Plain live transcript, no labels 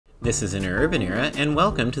This is Inner Urban Era, and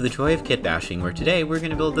welcome to the Joy of Kitbashing, where today we're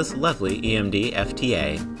going to build this lovely EMD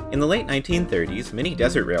FT-A. In the late 1930s, many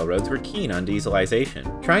desert railroads were keen on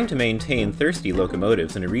dieselization. Trying to maintain thirsty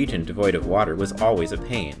locomotives in a region devoid of water was always a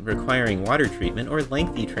pain, requiring water treatment or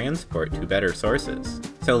lengthy transport to better sources.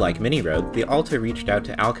 So like many roads, the Alta reached out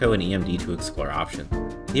to Alco and EMD to explore options.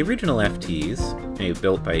 The original FTs,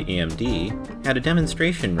 built by EMD, had a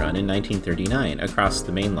demonstration run in 1939 across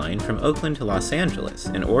the main line from Oakland to Los Angeles,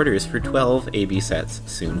 and orders for 12 AB sets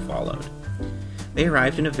soon followed. They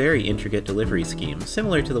arrived in a very intricate delivery scheme,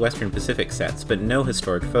 similar to the Western Pacific sets, but no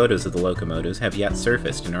historic photos of the locomotives have yet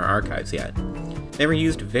surfaced in our archives yet. They were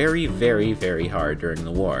used very hard during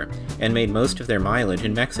the war, and made most of their mileage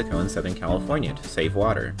in Mexico and Southern California to save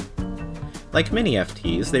water. Like many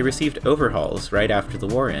FTs, they received overhauls right after the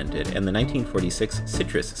war ended, and the 1946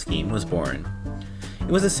 Citrus scheme was born.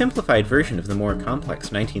 It was a simplified version of the more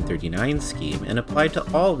complex 1939 scheme and applied to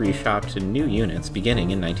all reshopped and new units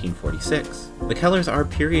beginning in 1946. The colors are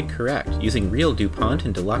period correct, using real DuPont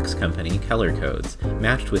and Deluxe Company color codes,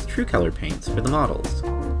 matched with true color paints for the models.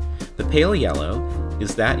 The pale yellow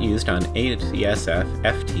is that used on ex-ATSF,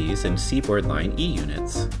 FTs, and Seaboard Line E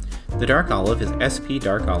units. The dark olive is SP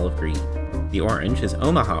Dark Olive Green. The orange is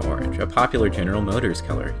Omaha Orange, a popular General Motors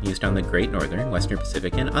color, used on the Great Northern, Western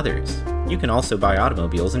Pacific, and others. You can also buy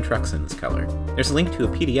automobiles and trucks in this color. There's a link to a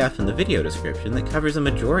PDF in the video description that covers a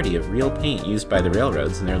majority of real paint used by the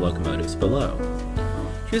railroads and their locomotives below.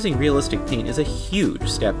 Choosing realistic paint is a huge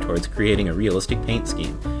step towards creating a realistic paint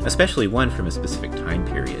scheme, especially one from a specific time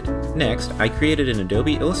period. Next, I created an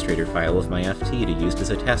Adobe Illustrator file of my FT to use as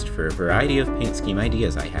a test for a variety of paint scheme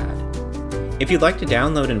ideas I had. If you'd like to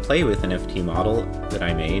download and play with an FT model that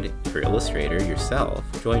I made for Illustrator yourself,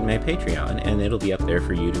 join my Patreon and it'll be up there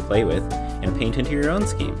for you to play with and paint into your own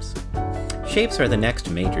schemes. Shapes are the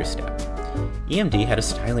next major step. EMD had a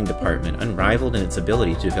styling department unrivaled in its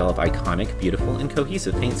ability to develop iconic, beautiful, and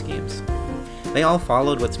cohesive paint schemes. They all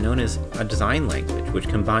followed what's known as a design language, which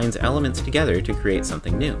combines elements together to create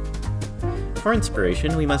something new. For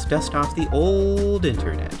inspiration, we must dust off the old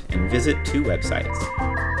internet and visit two websites: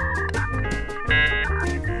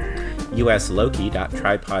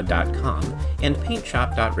 usloki.tripod.com and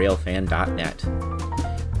paintshop.railfan.net.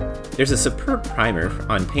 There's a superb primer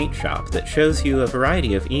on PaintShop that shows you a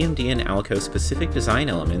variety of EMD and Alco specific design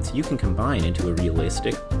elements you can combine into a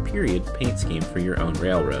realistic, period paint scheme for your own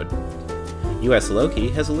railroad.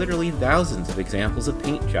 usloki has literally thousands of examples of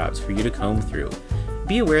paint jobs for you to comb through.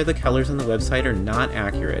 Be aware the colors on the website are not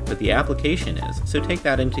accurate, but the application is, so take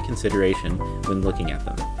that into consideration when looking at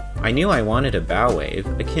them. I knew I wanted a bow wave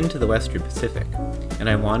akin to the Western Pacific, and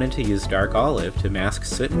I wanted to use dark olive to mask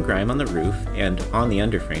soot and grime on the roof and on the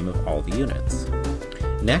underframe of all the units.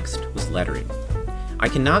 Next was lettering. I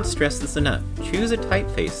cannot stress this enough. Choose a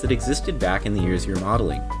typeface that existed back in the years you're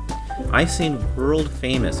modeling. I've seen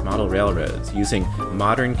world-famous model railroads using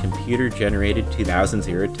modern computer-generated 2000s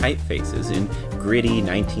era typefaces in gritty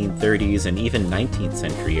 1930s and even 19th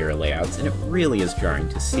century era layouts, and it really is jarring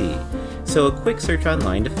to see. So a quick search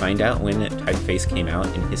online to find out when a typeface came out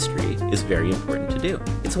in history is very important to do.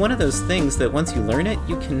 It's one of those things that once you learn it,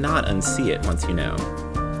 you cannot unsee it once you know.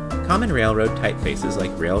 Common railroad typefaces like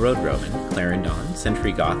Railroad Roman, Clarendon,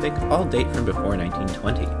 Century Gothic all date from before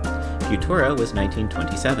 1920. Futura was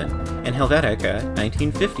 1927, and Helvetica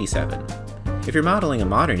 1957. If you're modeling a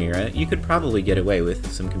modern era, you could probably get away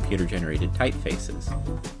with some computer-generated typefaces.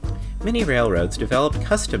 Many railroads developed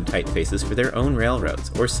custom typefaces for their own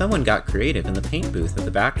railroads, or someone got creative in the paint booth at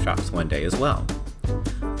the back shops one day as well.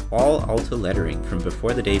 All Alta lettering from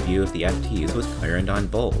before the debut of the FTs was Clarendon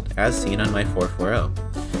Bold, as seen on my 440.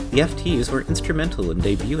 The FTs were instrumental in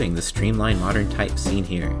debuting the streamlined modern type seen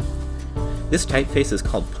here. This typeface is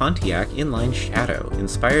called Pontiac Inline Shadow,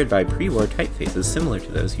 inspired by pre-war typefaces similar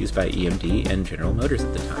to those used by EMD and General Motors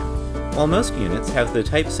at the time. While most units have the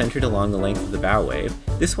type centered along the length of the bow wave,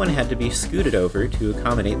 this one had to be scooted over to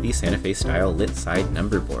accommodate the Santa Fe style lit side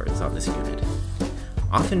number boards on this unit.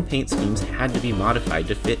 Often paint schemes had to be modified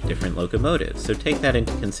to fit different locomotives, so take that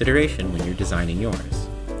into consideration when you're designing yours.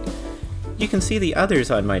 You can see the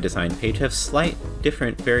others on my design page have slight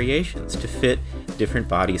different variations to fit different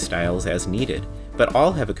body styles as needed, but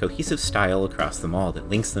all have a cohesive style across them all that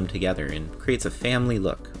links them together and creates a family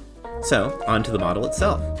look. So, on to the model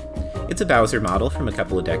itself. It's a Bowser model from a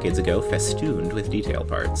couple of decades ago, festooned with detail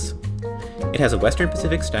parts. It has a Western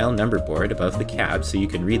Pacific style number board above the cab so you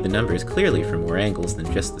can read the numbers clearly from more angles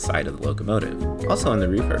than just the side of the locomotive. Also on the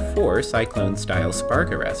roof are 4 Cyclone style spark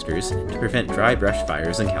arresters to prevent dry brush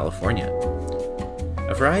fires in California.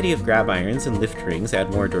 A variety of grab irons and lift rings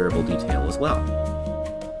add more durable detail as well.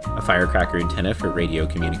 a firecracker antenna for radio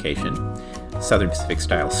communication, Southern Pacific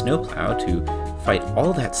style snowplow to fight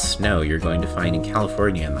all that snow you're going to find in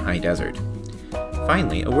California in the high desert.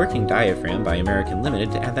 Finally, a working diaphragm by American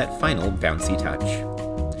Limited to add that final bouncy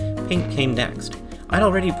touch. Paint came next. I'd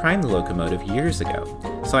already primed the Locomotive years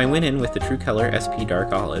ago, so I went in with the TrueColor SP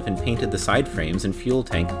Dark Olive and painted the side frames and fuel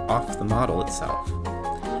tank off the model itself.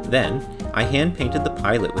 Then, I hand-painted the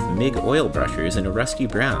pilot with MIG oil brushers in a rusty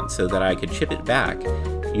brown so that I could chip it back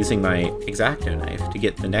using my X-Acto knife to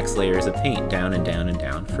get the next layers of paint down and down and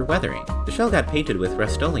down for weathering. The shell got painted with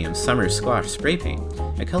Rust-Oleum Summer Squash spray paint,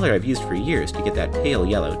 a color I've used for years to get that pale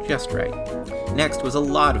yellow just right. Next was a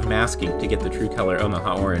lot of masking to get the TrueColor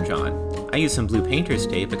Omaha Orange on. I used some blue painter's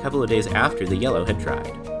tape a couple of days after the yellow had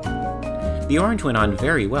dried. The orange went on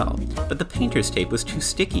very well, but the painter's tape was too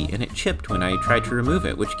sticky and it chipped when I tried to remove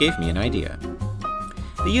it, which gave me an idea.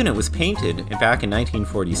 The unit was painted back in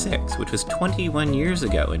 1946, which was 21 years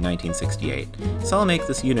ago in 1968, so I'll make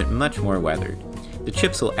this unit much more weathered. The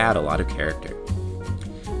chips will add a lot of character.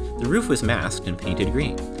 The roof was masked and painted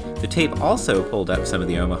green. The tape also pulled up some of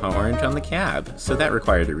the Omaha Orange on the cab, so that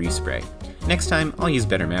required a respray. Next time, I'll use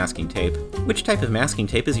better masking tape. Which type of masking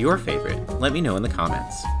tape is your favorite? Let me know in the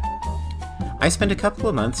comments. I spent a couple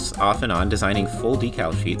of months off and on designing full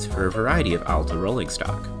decal sheets for a variety of Alta rolling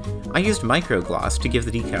stock. I used microgloss to give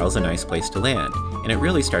the decals a nice place to land, and it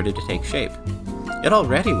really started to take shape. It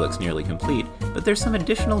already looks nearly complete, but there's some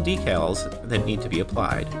additional decals that need to be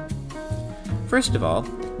applied. First of all,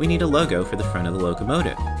 we need a logo for the front of the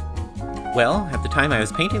Locomotive. Well, at the time I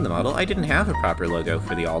was painting the model, I didn't have a proper logo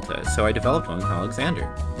for the Alta, so I developed one with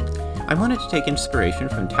Alexander. I wanted to take inspiration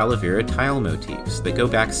from Talavera tile motifs that go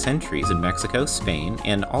back centuries in Mexico, Spain,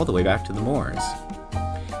 and all the way back to the Moors.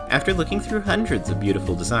 After looking through hundreds of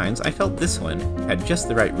beautiful designs, I felt this one had just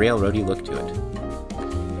the right railroady look to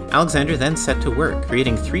it. Alexander then set to work,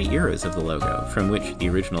 creating 3 eras of the logo, from which the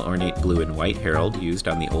original ornate blue and white herald used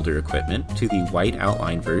on the older equipment, to the white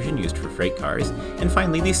outline version used for freight cars, and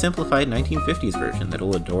finally the simplified 1950s version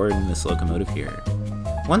that'll adorn this locomotive here.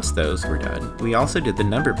 Once those were done, we also did the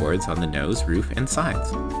number boards on the nose, roof, and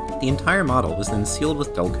sides. The entire model was then sealed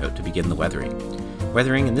with dull coat to begin the weathering.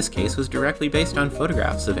 Weathering in this case was directly based on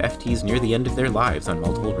photographs of FTs near the end of their lives on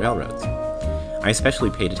multiple railroads. I especially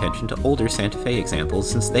paid attention to older Santa Fe examples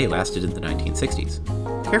since they lasted in the 1960s.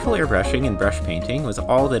 Careful airbrushing and brush painting was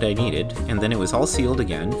all that I needed, and then it was all sealed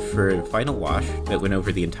again for a final wash that went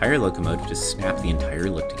over the entire locomotive to snap the entire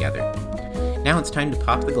look together. Now it's time to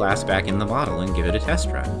pop the glass back in the model and give it a test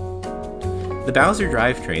run. The Bowser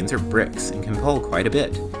drivetrains are bricks and can pull quite a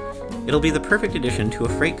bit. It'll be the perfect addition to a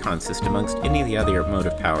freight consist amongst any of the other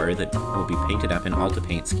motive power that will be painted up in Alta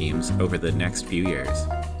paint schemes over the next few years.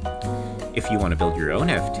 If you want to build your own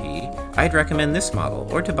FT, I'd recommend this model,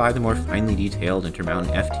 or to buy the more finely detailed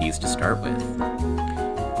Intermountain FTs to start with.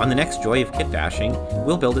 On the next Joy of Kitbashing,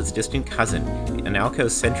 we'll build its distant cousin, an Alco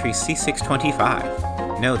Century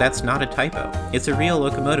C625. No, that's not a typo. It's a real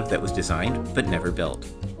locomotive that was designed, but never built.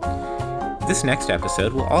 This next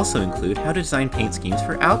episode will also include how to design paint schemes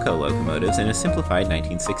for Alco locomotives in a simplified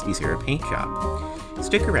 1960s era paint job.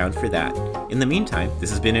 Stick around for that. In the meantime, this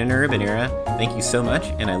has been In Urban Era. Thank you so much,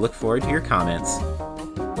 and I look forward to your comments.